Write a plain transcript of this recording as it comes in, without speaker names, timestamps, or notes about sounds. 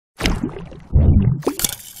Alright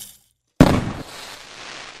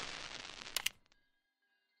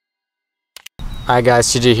guys,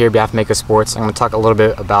 CJ here, behalf of Mako Sports. I'm going to talk a little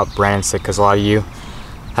bit about brand stick because a lot of you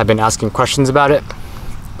have been asking questions about it.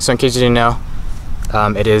 So in case you didn't know,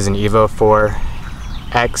 it is an Evo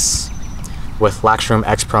 4X with Laxroom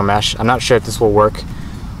X Pro mesh. I'm not sure if this will work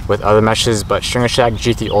with other meshes, but Stringer Shack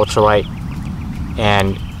GT Ultralight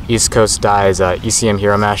and East Coast Dye's ECM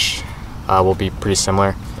Hero mesh will be pretty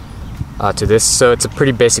similar to this. So it's a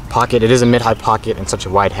pretty basic pocket. It is a mid-high pocket and such a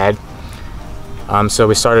wide head. So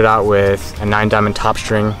we started out with a 9-diamond top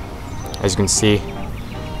string, as you can see,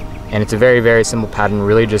 and it's a very, very simple pattern,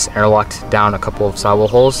 really just airlocked down a couple of sidewall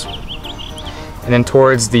holes. And then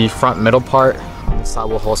towards the front middle part, the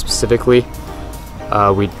sidewall hole specifically,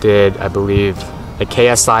 we did, I believe, a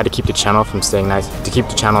KSI to keep the channel from staying nice, to keep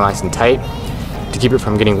the channel nice and tight, to keep it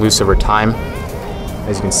from getting loose over time,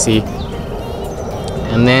 as you can see.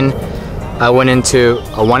 And then I went into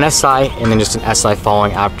a 1SI and then just an SI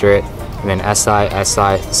following after it. And then SI,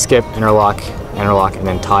 SI, skip, interlock, interlock, and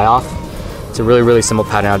then tie off. It's a really, really simple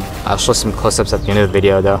pattern. I'll show some close-ups at the end of the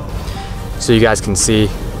video though, so you guys can see.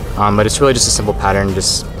 But it's really just a simple pattern,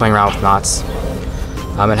 just playing around with knots.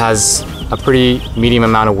 It has a pretty medium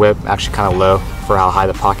amount of whip, actually kind of low for how high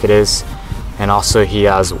the pocket is. And also he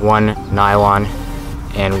has one nylon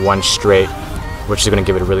and one straight, which is going to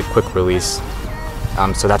give it a really quick release.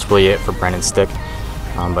 So that's really it for brand stick,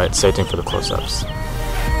 but stay tuned for the close-ups.